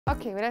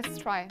Okay, well, let's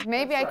try.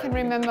 Maybe I can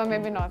remember,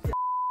 maybe not.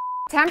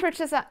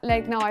 Temperatures are,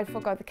 like, now I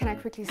forgot, can I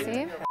quickly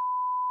see?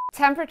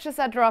 Temperatures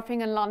are dropping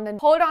in London.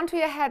 Hold on to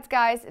your hats,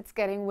 guys, it's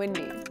getting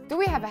windy. Do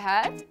we have a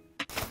hat?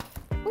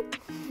 Oop.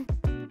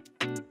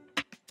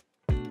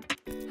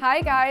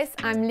 Hi guys,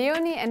 I'm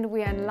Leonie and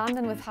we are in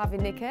London with Harvey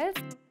Nichols.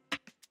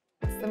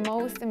 It's the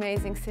most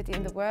amazing city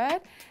in the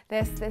world.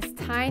 There's this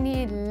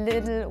tiny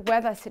little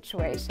weather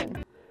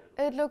situation.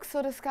 It looks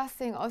so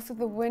disgusting. Also,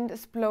 the wind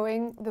is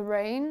blowing the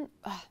rain.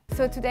 Ugh.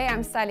 So today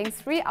I'm styling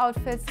 3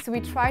 outfits, so we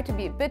try to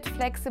be a bit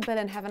flexible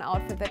and have an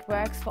outfit that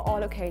works for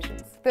all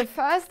occasions. The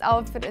first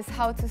outfit is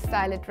how to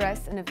style a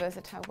dress in a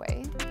versatile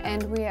way.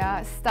 And we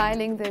are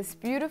styling this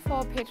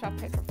beautiful Petra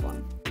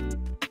one.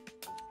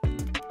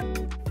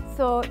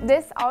 So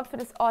this outfit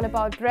is all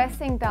about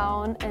dressing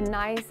down a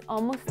nice,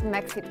 almost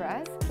maxi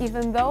dress.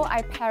 Even though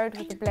I pair it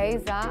with a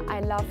blazer,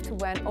 I love to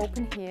wear an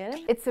open heel.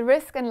 It's a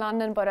risk in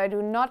London, but I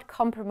do not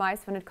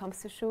compromise when it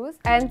comes to shoes.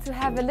 And to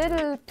have a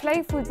little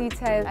playful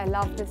detail, I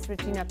love this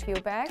Regina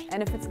Pure bag.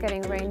 And if it's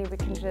getting rainy, we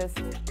can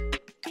just...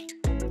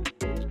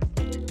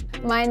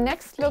 My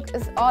next look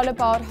is all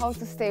about how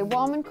to stay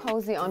warm and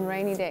cozy on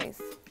rainy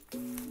days.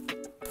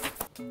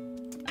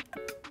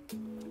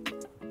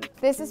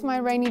 This is my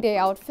rainy day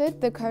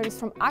outfit. The coat is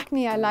from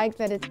Acne. I like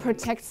that it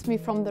protects me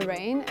from the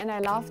rain, and I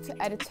love to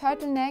add a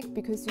turtleneck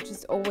because you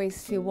just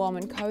always feel warm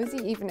and cozy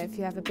even if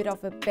you have a bit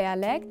of a bare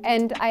leg.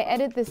 And I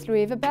added this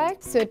Loewe bag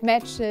so it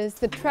matches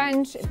the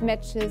trench, it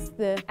matches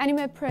the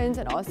animal print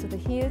and also the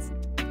heels.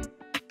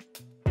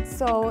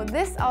 So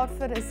this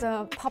outfit is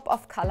a pop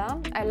of color.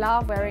 I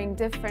love wearing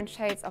different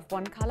shades of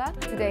one color.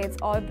 Today it's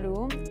all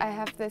blue. I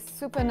have this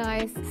super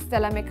nice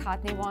Stella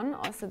McCartney one.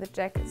 Also the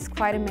jacket is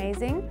quite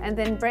amazing. And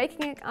then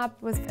breaking it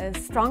up with a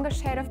stronger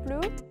shade of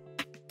blue.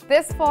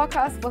 This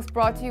forecast was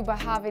brought to you by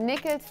Harvey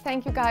Nichols.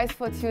 Thank you guys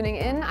for tuning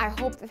in. I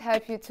hope it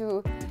helped you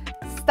to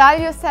style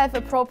yourself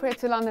appropriate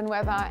to London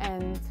weather,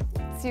 and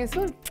see you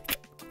soon.